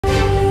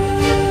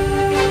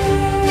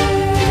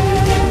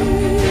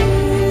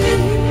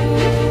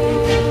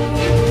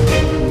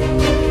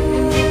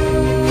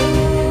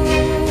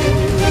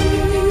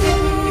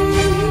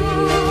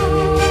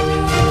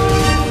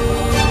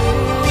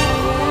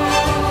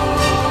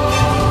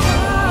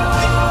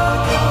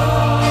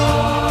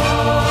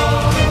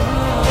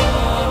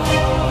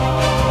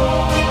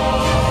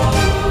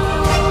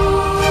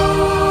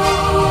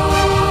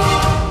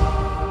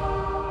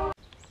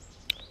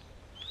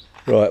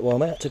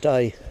Well, I'm out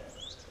today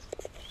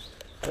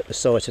at the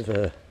site of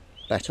a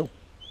battle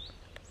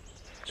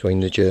between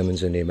the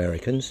Germans and the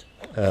Americans.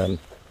 There's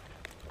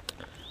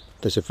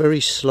a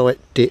very slight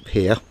dip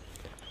here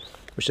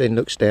which then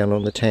looks down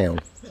on the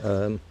town.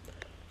 So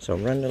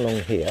I'm running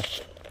along here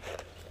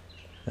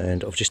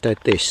and I've just had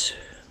this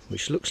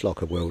which looks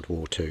like a World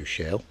War II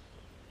shell,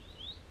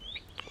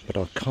 but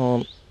I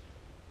can't,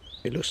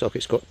 it looks like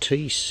it's got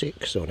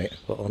T6 on it,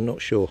 but I'm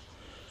not sure.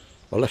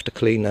 I'll have to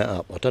clean that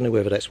up. I don't know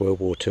whether that's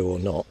World War II or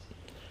not,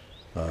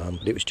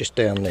 but it was just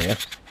down there,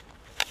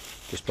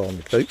 just by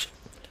my boot.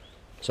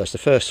 So it's the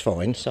first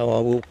find, so I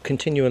will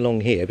continue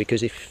along here,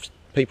 because if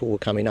people were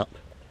coming up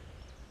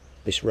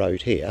this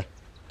road here,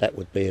 that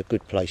would be a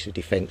good place of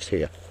defence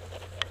here.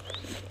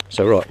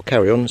 So right, we'll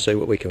carry on and see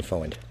what we can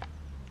find.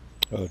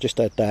 Well, I've just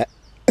had that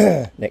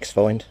next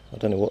find. I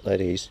don't know what that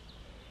is,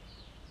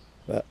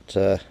 but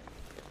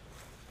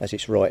as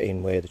it's right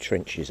in where the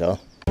trenches are.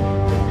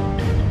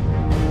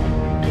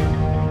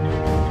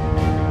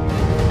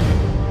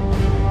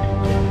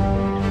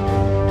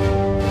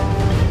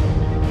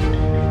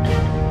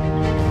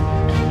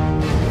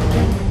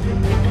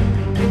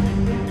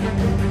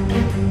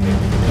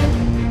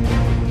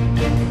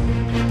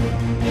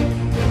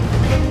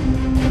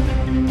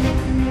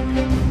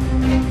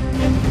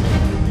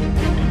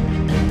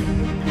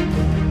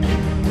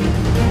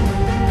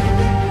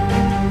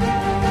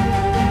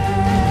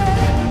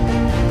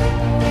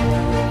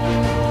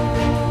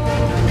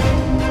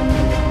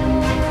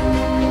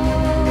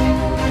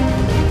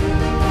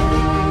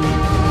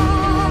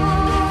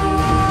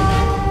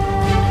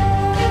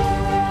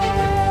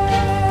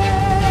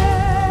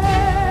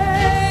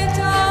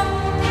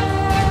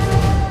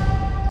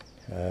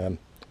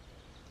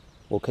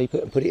 We'll keep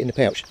it and put it in the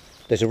pouch.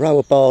 There's a row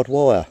of barbed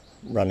wire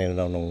running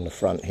along the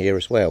front here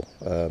as well,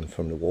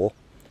 from the war.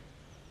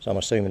 So I'm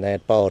assuming they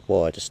had barbed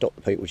wire to stop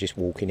the people just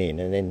walking in,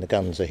 and then the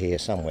guns are here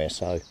somewhere,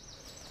 so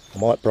I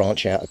might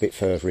branch out a bit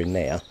further in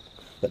there,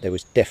 but there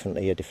was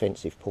definitely a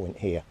defensive point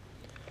here.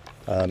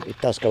 It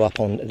does go up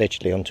on,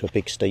 allegedly, onto a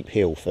big steep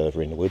hill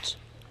further in the woods,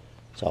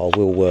 so I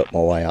will work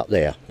my way up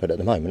there, but at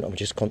the moment I'm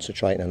just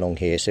concentrating along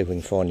here, see if we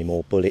can find any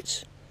more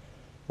bullets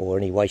or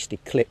any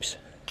wasted clips.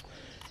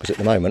 Because at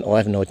the moment I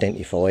haven't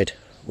identified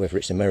whether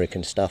it's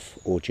American stuff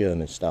or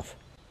German stuff.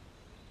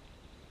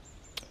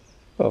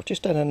 Well, I've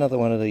just done another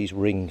one of these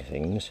ring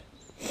things.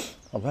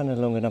 I'm running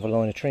along another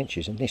line of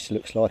trenches, and this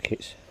looks like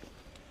it's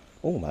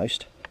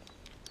almost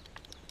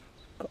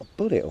got a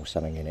bullet or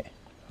something in it.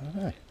 I don't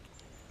know.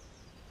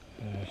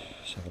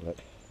 Let's have a look.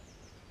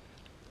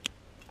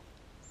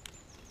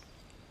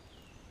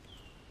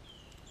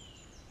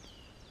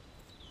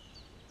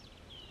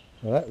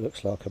 Well, that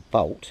looks like a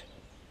bolt.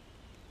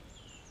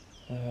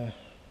 I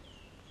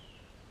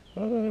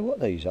don't know what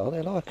these are.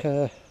 They're like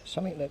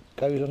something that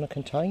goes on a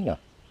container.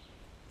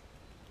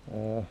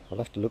 I'll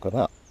have to look them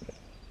up.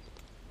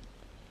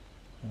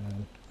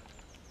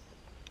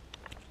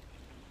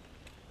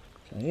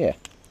 So yeah,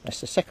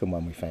 that's the second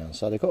one we found.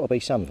 So they've got to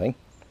be something,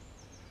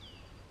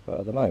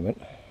 but at the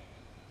moment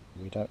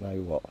we don't know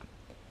what.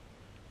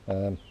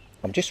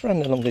 I'm just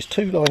running along. There's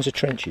two lines of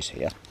trenches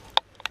here.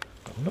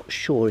 I'm not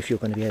sure if you're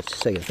going to be able to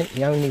see. I think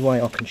the only way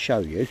I can show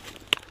you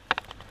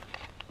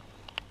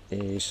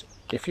is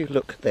if you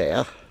look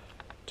there,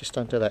 just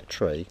under that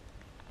tree,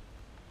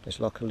 there's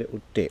like a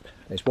little dip.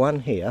 There's one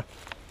here,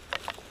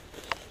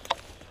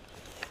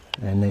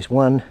 and there's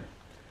one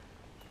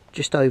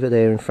just over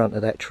there in front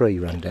of that tree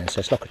run down.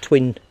 So it's like a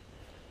twin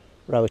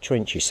row of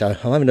trenches. So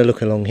I'm having a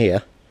look along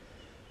here,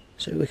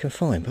 see what we can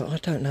find, but I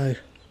don't know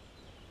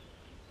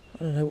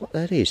what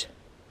that is.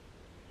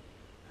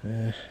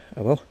 Oh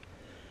well,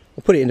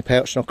 I'll put it in the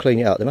pouch and I'll clean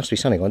it up. There must be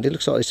something on it. It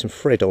looks like there's some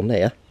thread on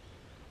there,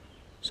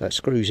 so it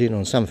screws in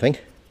on something.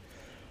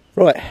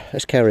 Right,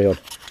 let's carry on.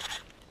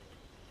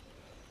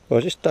 Well,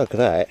 I just dug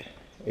that.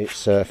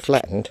 It's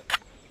flattened,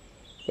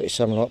 but it's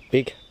some like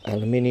big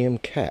aluminium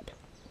cap.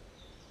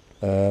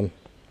 I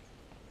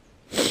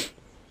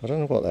don't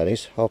know what that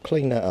is. I'll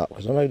clean that up,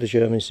 because I know the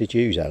Germans did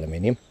use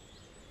aluminium.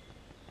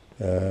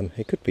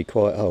 It could be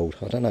quite old.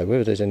 I don't know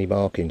whether there's any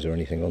markings or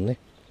anything on there.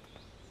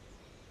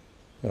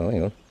 Oh,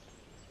 hang on.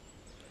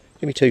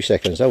 Give me 2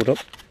 seconds, hold on.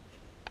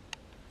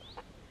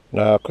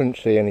 No, I couldn't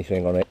see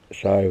anything on it,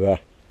 so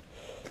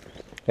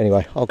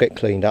anyway, I'll get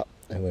cleaned up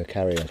and we'll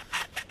carry on.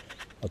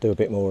 I'll do a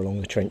bit more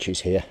along the trenches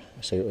here,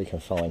 see what we can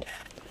find.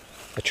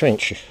 The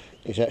trench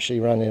is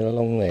actually running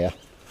along there,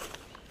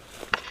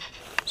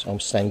 so I'm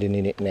standing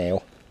in it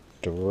now,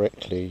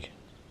 directly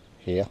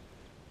here,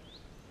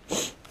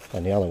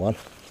 and the other one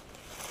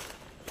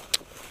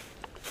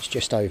is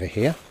just over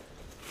here.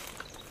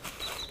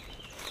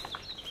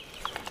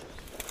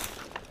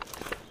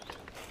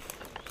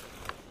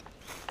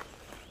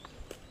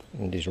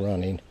 And is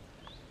running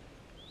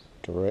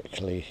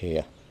directly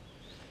here.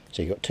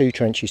 So you've got two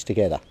trenches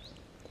together.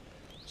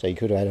 So you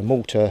could have had a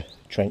mortar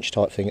trench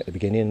type thing at the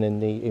beginning, and then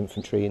the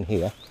infantry in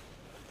here,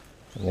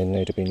 and then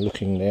they'd have been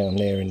looking down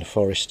there in the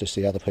forest as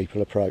the other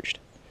people approached.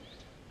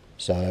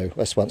 So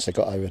that's once they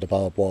got over the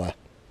barbed wire.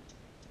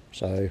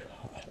 So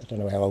I don't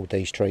know how old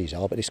these trees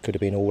are, but this could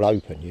have been all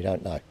open, you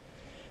don't know.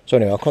 So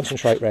anyway, I'll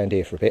concentrate around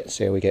here for a bit and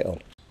see how we get on.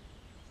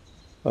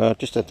 Well, I've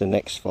just had the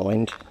next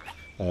find.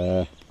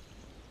 It's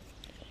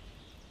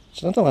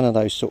another one of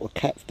those sort of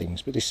cap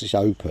things, but this is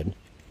open.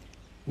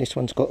 This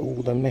one's got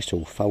all the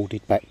metal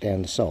folded back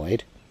down the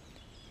side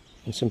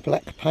and some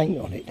black paint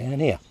on it down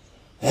here.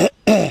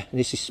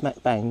 This is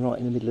smack bang right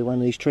in the middle of one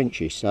of these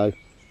trenches, so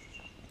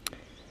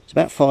it's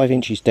about 5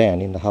 inches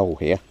down in the hole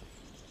here.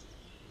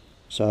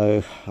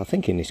 So I'm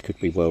thinking this could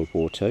be World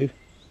War II.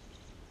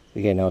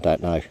 Again, I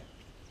don't know.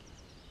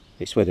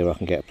 It's whether I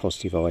can get a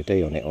positive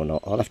ID on it or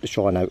not. I'll have to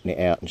try and open it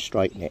out and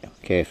straighten it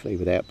carefully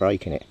without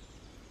breaking it.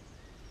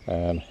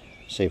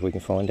 See if we can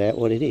find out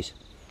what it is.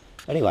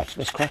 Anyway,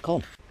 let's crack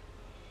on.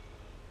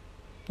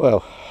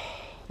 Well,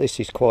 this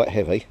is quite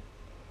heavy.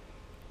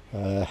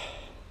 If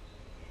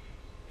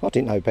I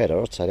didn't know better,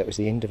 I'd say that was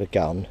the end of a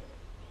gun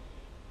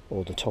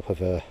or the top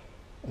of a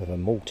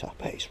mortar,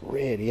 but it's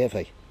really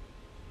heavy.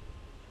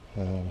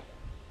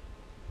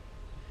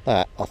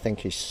 That, I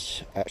think,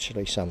 is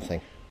actually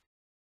something.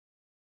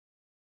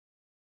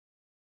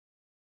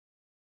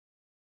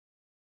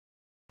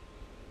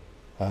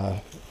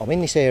 I'm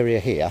in this area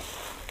here,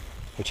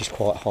 which is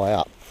quite high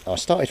up. I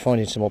started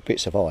finding some odd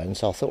bits of iron,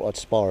 so I thought I'd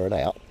spiral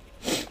out.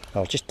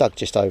 I've just dug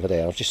just over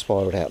there, I've just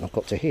spiraled out and I've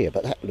got to here,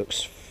 but that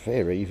looks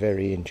very,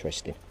 very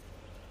interesting.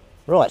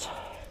 Right,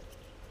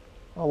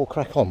 I will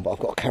crack on, but I've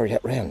got to carry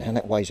that round, and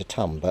that weighs a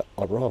ton, but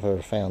I'd rather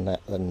have found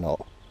that than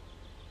not.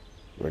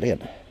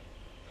 Brilliant.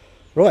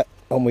 Right,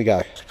 on we go.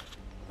 I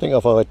think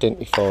I've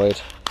identified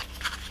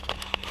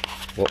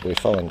what we're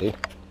finding.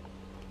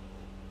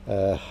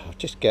 I'll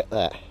just get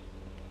that.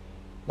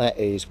 That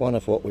is one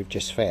of what we've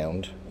just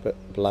found,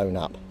 but blown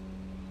up.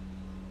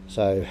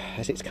 So,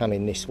 as it's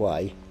coming this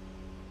way,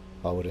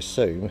 I would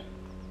assume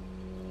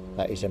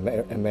that is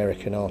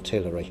American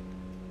artillery.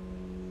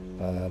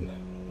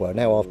 Well,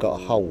 now I've got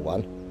a whole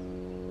one,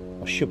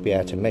 I should be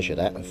able to measure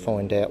that and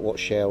find out what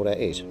shell that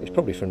is. It's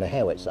probably from the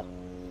howitzer.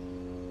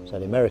 So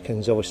the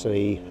Americans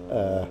obviously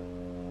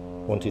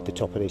wanted the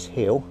top of this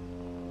hill.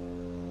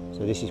 So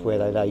this is where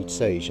they laid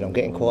siege, and I'm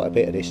getting quite a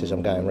bit of this as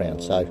I'm going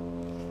round. So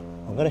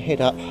I'm going to head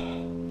up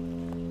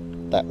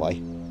that way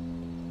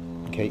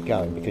and keep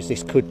going, because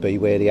this could be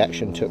where the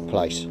action took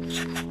place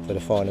for the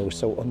final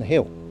assault on the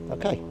hill.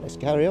 Okay, let's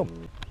carry on.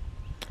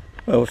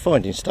 Well, we're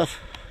finding stuff.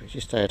 We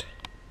just had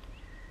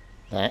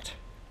that,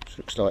 which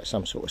looks like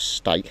some sort of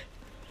stake.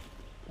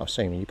 I've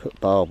seen when you put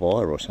barbed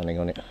wire or something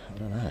on it, I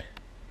don't know.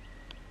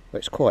 But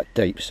it's quite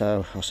deep,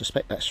 so I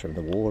suspect that's from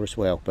the war as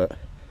well, but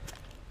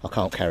I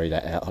can't carry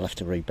that out, I'll have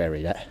to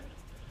rebury that.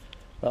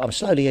 But I'm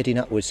slowly heading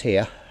upwards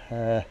here.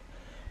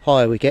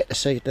 Higher we get,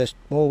 the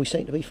more we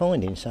seem to be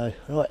finding, so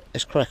right,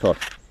 let's crack on.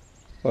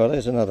 Well,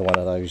 there's another one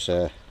of those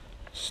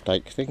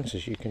stake things,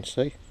 as you can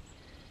see,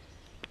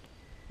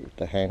 with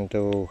the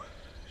handle,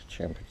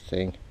 chamfered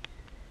thing.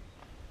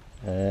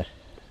 But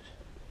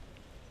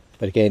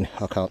again,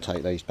 I can't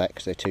take these back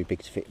because they're too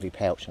big to fit in my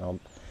pouch, and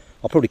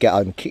I'll probably get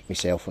home and kick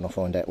myself when I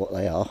find out what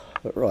they are.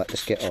 But right,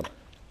 let's get on.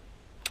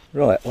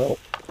 Right, well,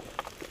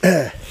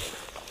 I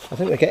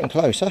think we're getting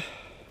closer.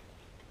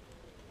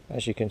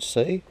 As you can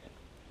see,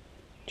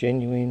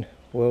 genuine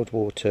World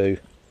War II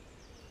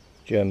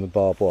German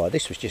barbed wire.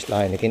 This was just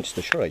laying against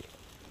the tree.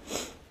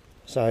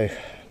 So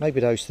maybe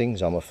those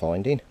things I'm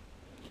finding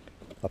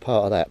are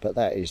part of that, but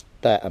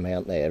that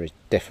amount there is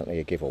definitely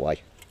a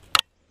giveaway.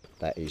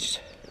 That is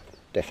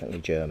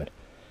definitely German.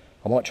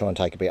 I might try and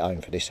take a bit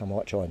home for this. I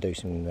might try and do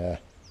some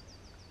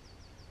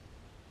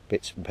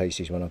bits and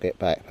pieces when I get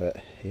back, but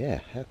yeah,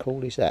 how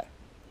cool is that?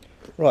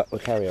 Right, we'll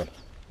carry on.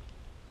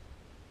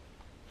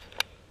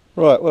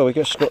 Right, well, we've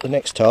just got the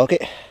next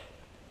target.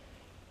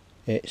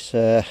 It's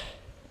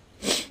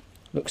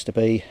looks to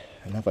be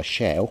another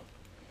shell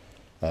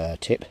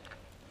tip.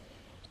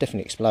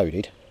 Definitely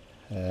exploded.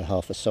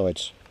 Half the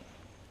side's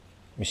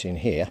missing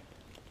here.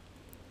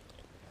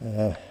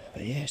 But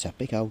yeah, it's a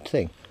big old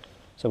thing.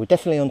 So we're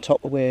definitely on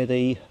top of where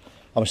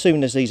I'm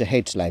assuming as these are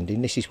heads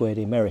landing, this is where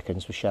the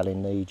Americans were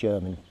shelling the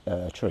German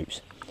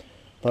troops.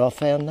 But I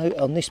found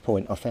on this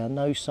point, I found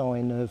no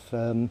sign of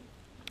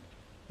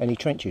any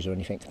trenches or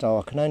anything. So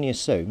I can only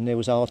assume there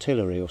was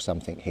artillery or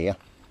something here,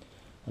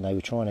 and they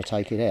were trying to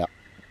take it out.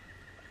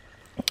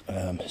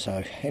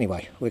 So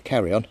anyway, we'll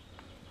carry on.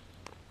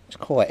 It's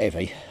quite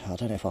heavy. I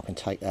don't know if I can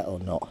take that or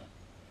not.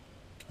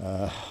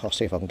 I'll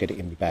see if I can get it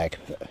in my bag.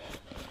 But,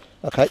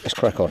 okay, let's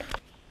crack on.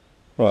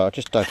 Right, I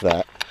just dug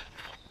that.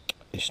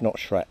 It's not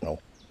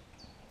shrapnel.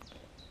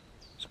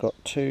 It's got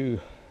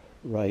two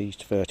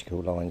raised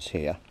vertical lines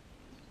here.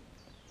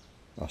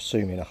 I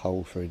assume in a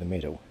hole through the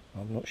middle.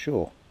 I'm not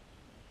sure.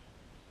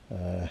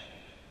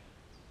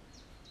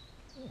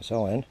 It's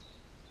iron,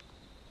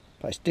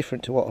 but it's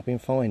different to what I've been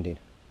finding.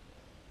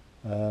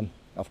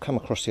 I've come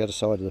across the other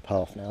side of the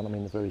path now, and I'm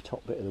in the very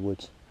top bit of the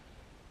woods,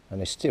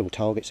 and there's still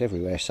targets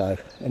everywhere. So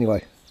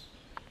anyway,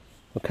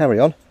 we'll carry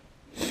on.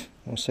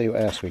 We'll see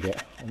what else we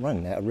get. I'm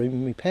running out of room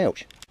in my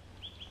pouch.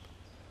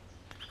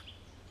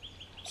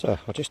 So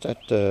I just had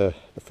the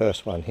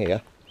first one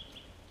here.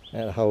 Out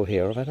of the hole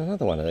here I've had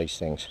another one of these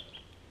things.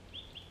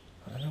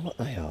 I don't know what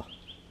they are.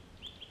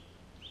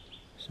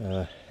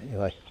 So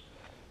anyway,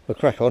 we'll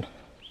crack on.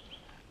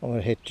 I'm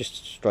going to head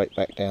just straight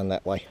back down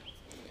that way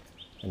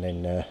and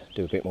then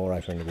do a bit more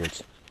over in the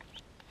woods.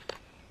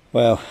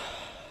 Well,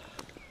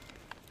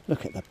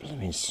 look at the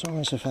blooming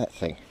size of that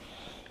thing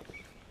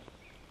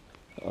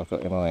that I've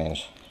got in my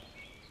hands.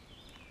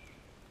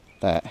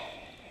 That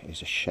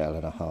is a shell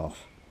and a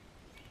half.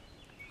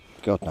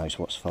 God knows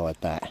what's fired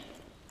that.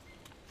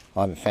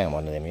 I haven't found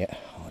one of them yet.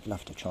 I'd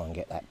love to try and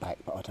get that back,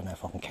 but I don't know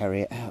if I can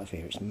carry it out of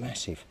here. It's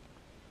massive.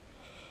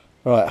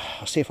 Right,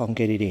 I'll see if I can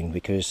get it in,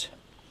 because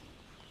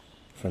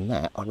from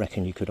that I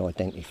reckon you could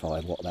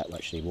identify what that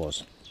actually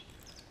was.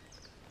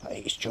 But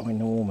it's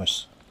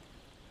ginormous.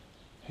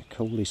 How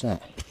cool is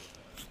that?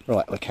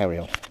 Right, we'll carry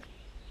on.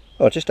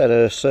 Well, I just had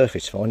a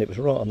surface find. It was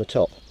right on the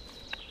top.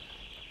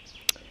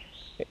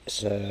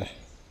 It's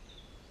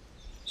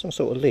some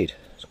sort of lid.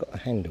 It's got a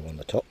handle on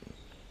the top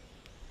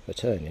for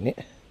turning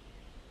it,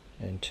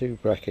 and two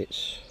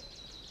brackets.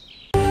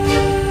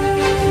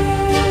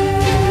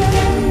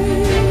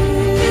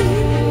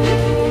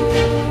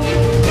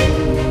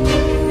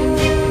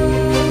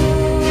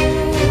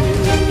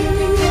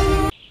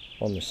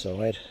 On the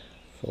side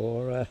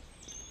for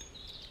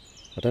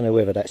I don't know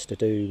whether that's to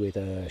do with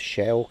a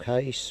shell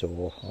case,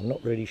 or I'm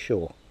not really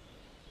sure,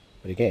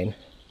 but again,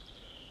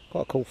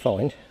 quite a cool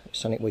find. It's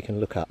something we can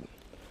look up.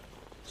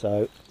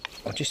 So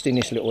I'm just in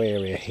this little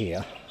area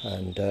here,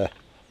 and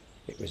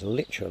it was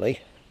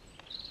literally,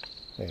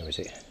 where is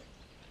it,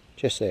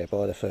 just there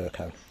by the fir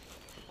cone.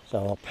 So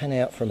I'll pan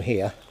out from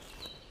here,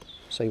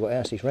 see what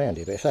else is round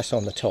here, but if that's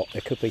on the top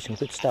there could be some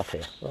good stuff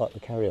here. Right,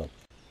 we'll carry on.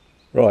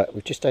 Right,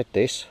 we've just had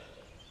this.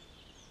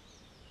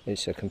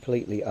 It's a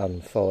completely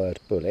unfired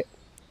bullet.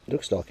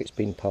 Looks like it's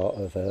been part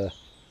of a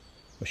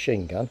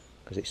machine gun,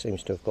 because it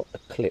seems to have got the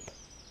clip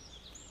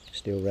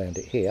still round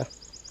it here.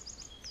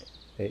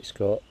 It's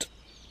got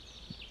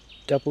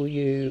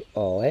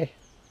WI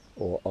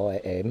or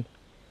IM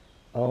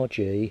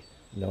RG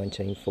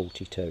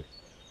 1942.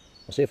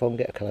 I'll see if I can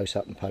get a close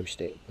up and post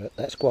it, but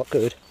that's quite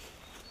good.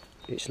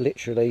 It's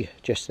literally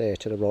just there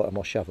to the right of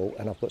my shovel,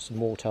 and I've got some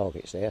more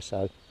targets there,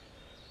 so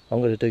I'm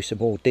going to do some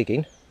more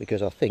digging,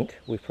 because I think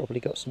we've probably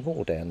got some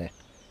more down there.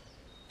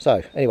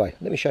 So anyway,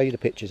 let me show you the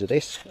pictures of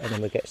this, and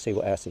then we'll get to see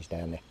what else is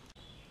down there.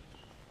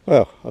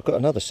 Well, I've got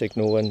another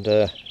signal, and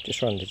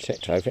just run the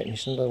detector over it, and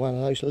it's another one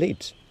of those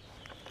lids.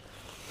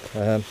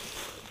 There's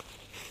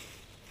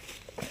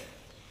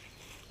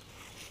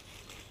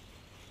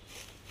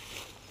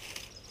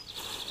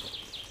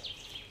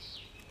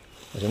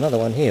another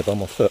one here by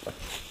my foot.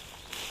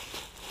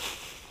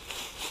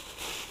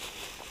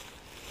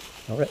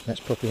 I reckon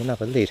that's probably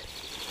another lid.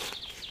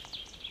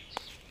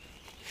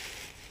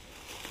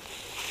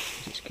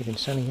 It's giving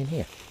something in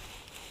here.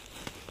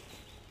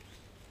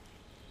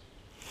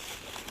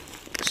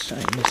 It's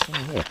saying there's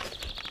something here.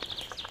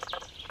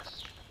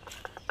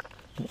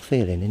 Not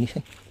feeling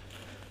anything.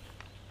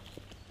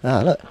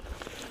 Ah, look,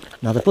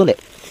 another bullet.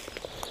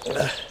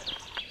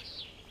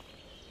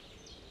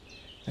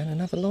 And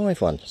another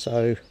live one.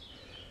 So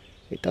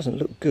it doesn't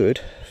look good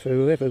for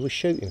whoever was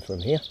shooting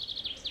from here.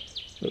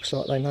 Looks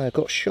like they may have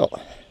got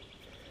shot,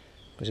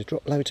 because they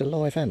dropped loads of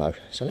live ammo.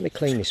 So let me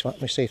clean this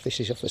up and see if this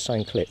is off the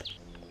same clip.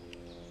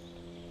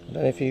 I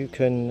don't know if you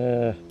can,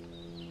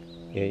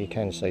 yeah, you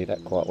can see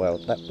that quite well.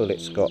 That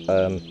bullet's got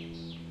a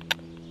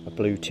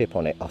blue tip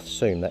on it. I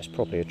assume that's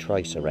probably a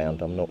tracer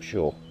round, I'm not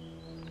sure.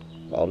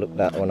 But I'll look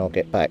that when I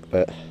get back.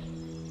 But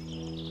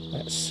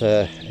that's,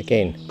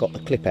 again, got the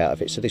clip out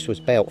of it. So this was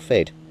belt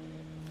fed.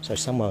 So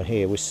someone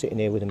here was sitting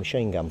here with a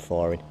machine gun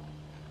firing.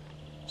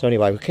 So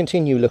anyway, we'll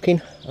continue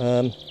looking.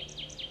 I'll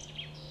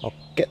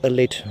get the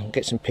lid, I'll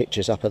get some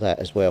pictures up of that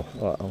as well.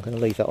 Right, I'm going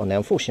to leave that on now.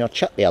 Unfortunately I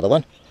chucked the other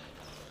one.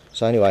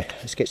 So anyway,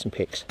 let's get some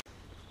pics.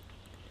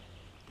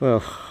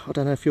 Well, I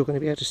don't know if you're going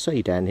to be able to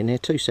see down in there.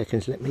 2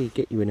 seconds, let me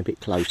get you in a bit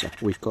closer.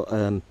 We've got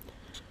a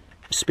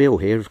spill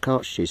here of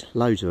cartridges,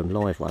 loads of them,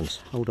 live ones.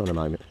 Hold on a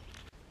moment.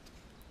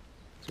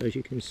 So as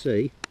you can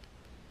see,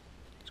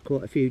 there's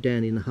quite a few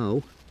down in the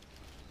hole.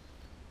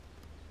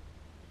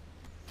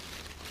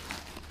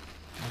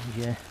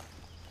 And yeah,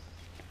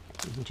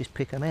 you can just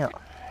pick them out.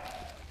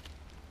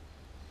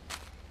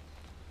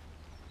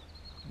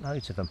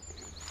 Loads of them.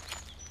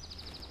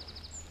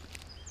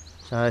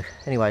 So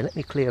anyway, let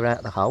me clear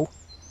out the hole,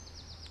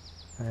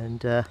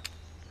 and we'll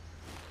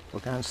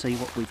go and see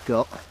what we've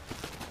got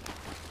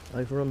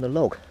over on the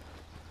log.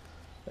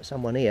 But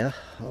someone here,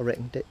 I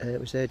reckon it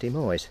was their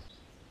demise.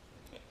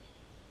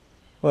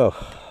 Well,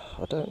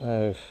 I don't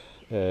know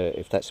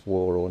if that's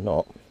war or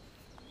not,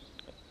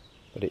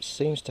 but it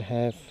seems to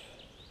have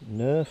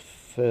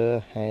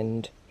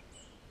Nerfhand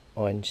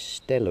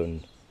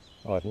Einstellung.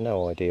 I have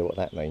no idea what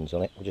that means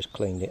on it. I just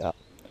cleaned it up.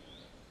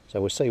 So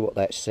we'll see what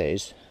that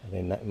says, and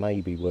then that may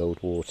be World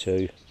War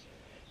II.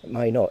 It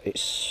may not.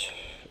 It's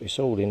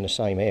all in the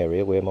same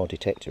area where my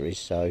detector is,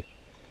 so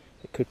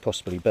it could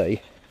possibly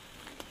be.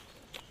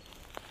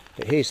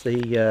 But here's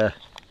the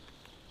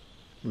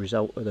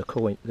result of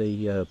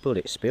the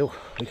bullet spill.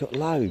 We've got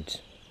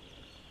loads.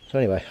 So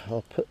anyway,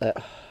 I'll put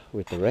that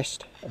with the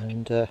rest,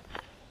 and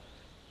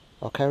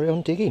I'll carry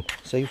on digging,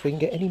 see if we can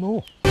get any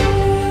more.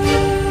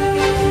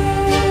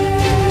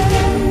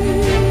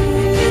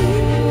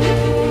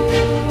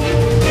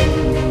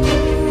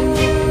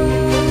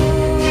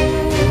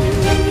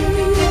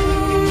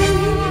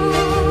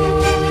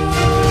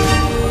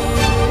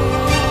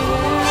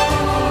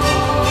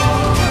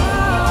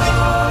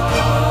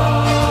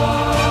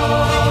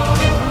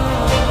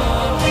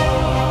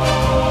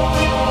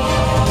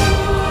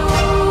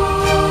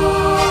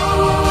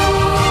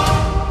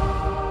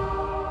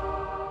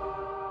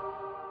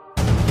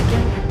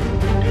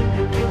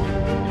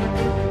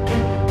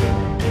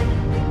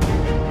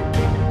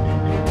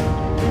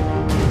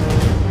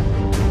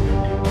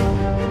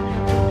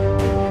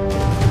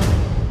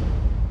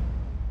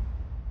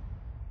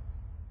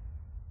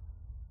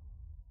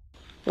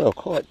 Well,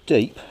 quite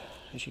deep,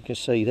 as you can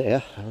see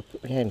there. I'll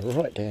put my hand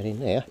right down in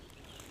there.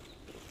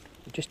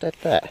 Just had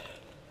that.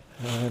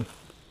 I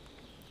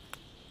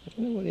don't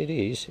know what it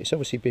is. It's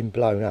obviously been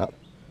blown up.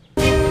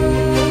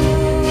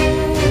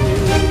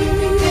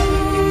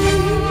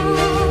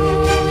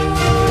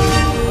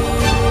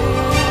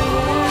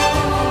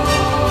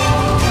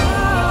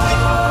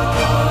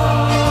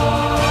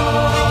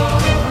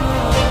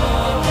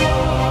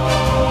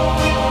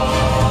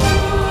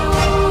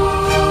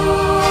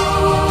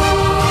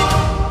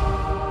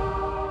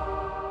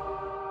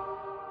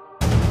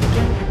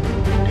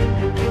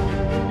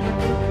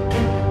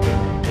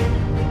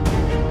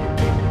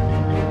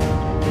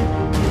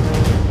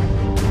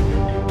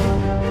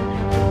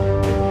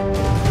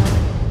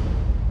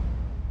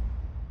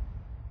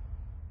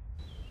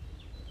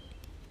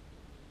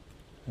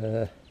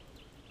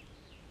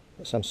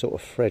 Got some sort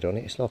of thread on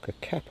it. It's like a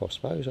cap, I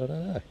suppose. I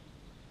don't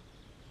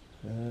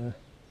know.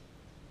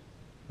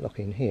 Lock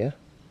in here.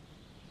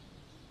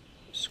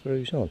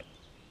 Screws on.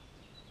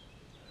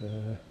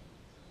 I'll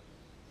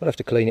have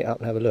to clean it up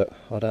and have a look.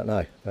 I don't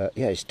know. But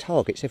yeah, it's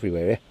targets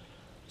everywhere here.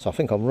 So I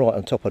think I'm right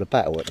on top of the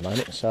battle at the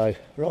moment. So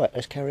right,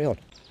 let's carry on.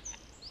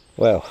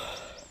 Well,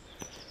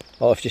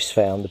 I've just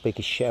found the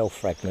biggest shell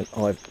fragment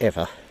I've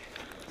ever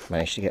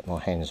managed to get my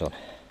hands on.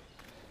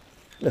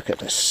 Look at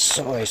the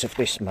size of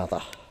this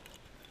mother.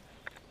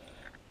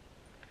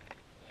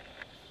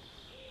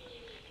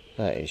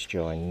 That is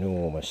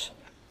ginormous.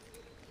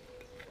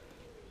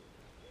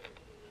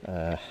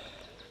 Yeah,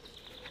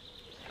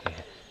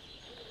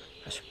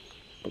 that's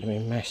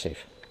blooming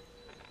massive.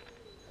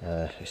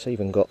 It's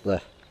even got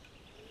the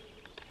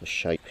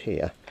shape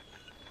here,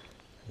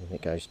 and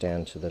it goes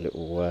down to the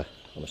little,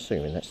 I'm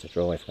assuming that's the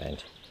drive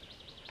band.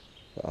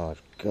 But oh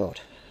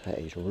God, that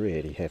is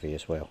really heavy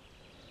as well.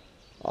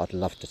 I'd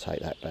love to take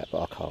that back,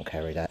 but I can't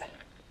carry that.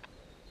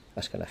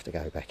 That's going to have to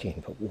go back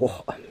in. But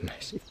what a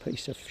massive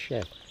piece of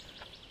shell.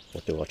 Or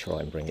do I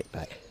try and bring it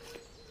back?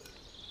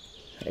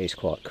 That is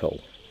quite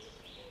cool.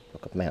 I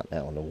could mount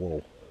that on the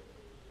wall.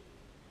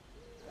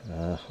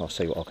 I'll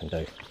see what I can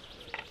do.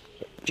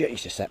 But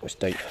Jesus, that was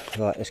deep.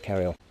 Right, let's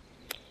carry on.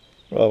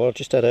 Right, well, I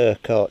just had a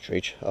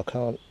cartridge. I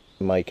can't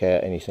make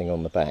out anything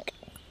on the back.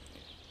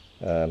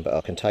 But I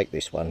can take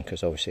this one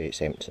because obviously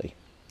it's empty.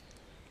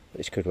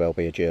 This could well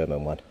be a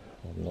German one.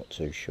 I'm not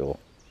too sure.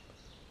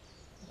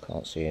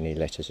 Can't see any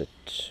letters at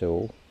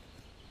all.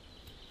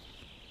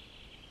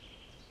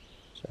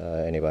 So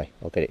anyway,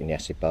 I'll get it in the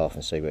acid bath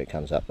and see what it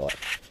comes up like.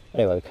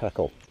 Anyway, we crack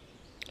on.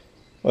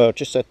 Well,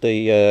 just had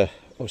the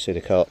obviously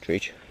the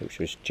cartridge, which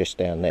was just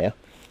down there,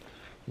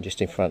 and just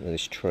in front of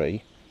this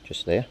tree,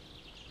 just there.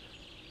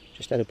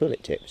 Just had a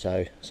bullet tip,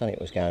 so something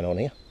was going on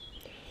here.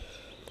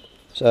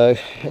 So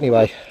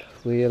anyway,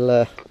 we'll.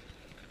 How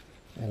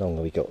long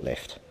have we got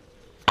left?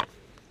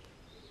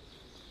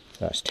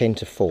 That's 10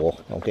 to 4.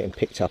 I'm getting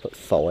picked up at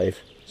 5,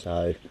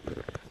 so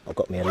I've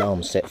got my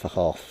alarm set for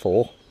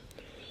 4:30.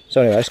 So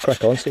anyway, let's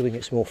crack on, see if we can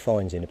get some more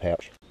finds in the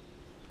pouch.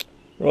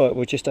 Right,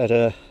 we just had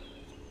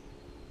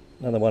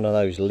another one of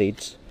those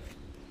lids.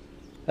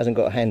 Hasn't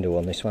got a handle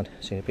on this one,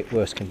 it's in a bit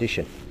worse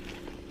condition.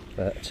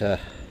 But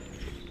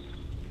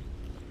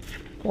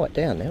quite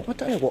down now. I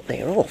don't know what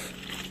they're off.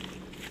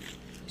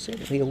 They seem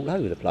to be all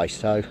over the place,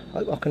 so I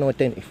hope I can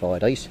identify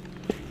these.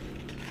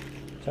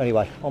 So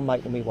anyway, I'm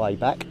making my way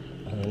back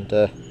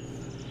and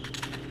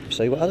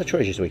see what other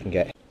treasures we can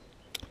get.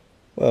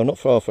 Well, not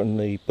far from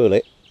the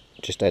bullet,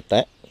 just had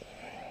that.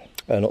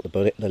 Not the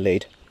bullet, the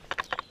lid.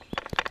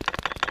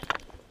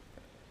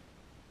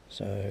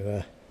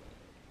 So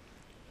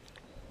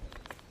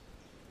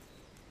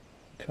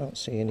can't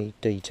see any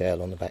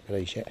detail on the back of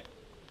these yet.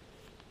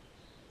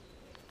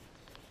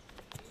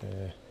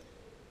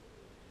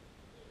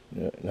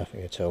 No,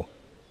 nothing at all.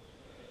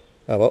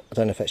 Oh well, I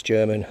don't know if that's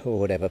German or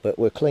whatever, but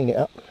we'll clean it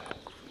up.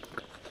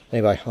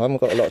 Anyway, I haven't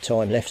got a lot of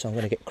time left, so I'm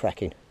going to get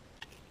cracking.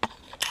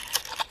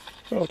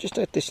 Well, I've just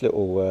had this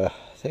little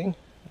thing.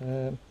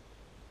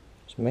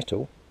 It's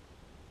metal,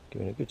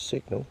 giving a good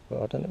signal,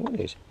 but I don't know what it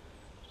is.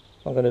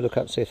 I'm going to look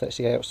up and see if that's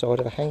the outside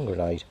of a hand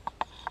grenade.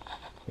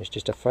 It's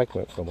just a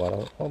fragment from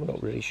one, I'm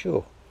not really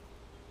sure.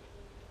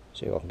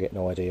 See if I can get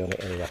an idea on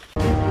it anyway.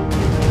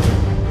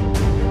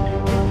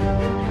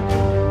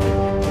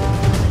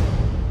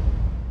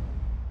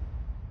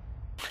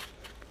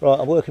 Right,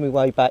 I'm working my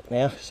way back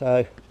now,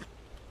 so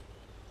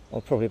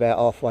I'm probably about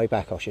halfway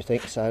back, I should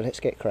think, so let's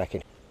get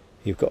cracking.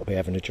 You've got to be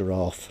having a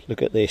giraffe.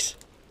 Look at this.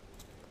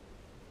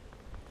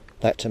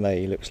 That to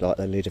me looks like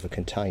the lid of a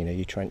container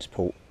you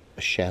transport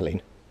a shell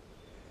in.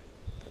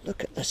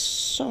 Look at the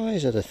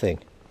size of the thing.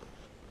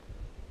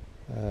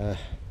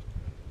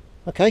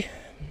 Okay,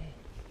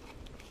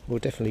 we'll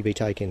definitely be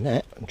taking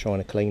that and trying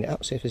to clean it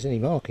up, see if there's any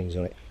markings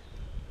on it.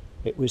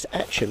 It was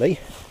actually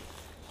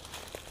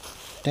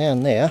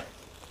down there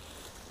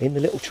in the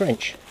little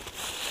trench.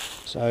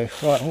 So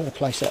right, I'm going to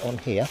place that on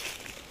here.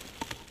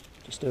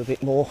 Just do a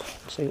bit more,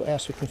 see what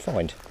else we can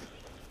find.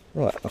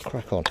 Right, I'll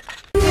crack on.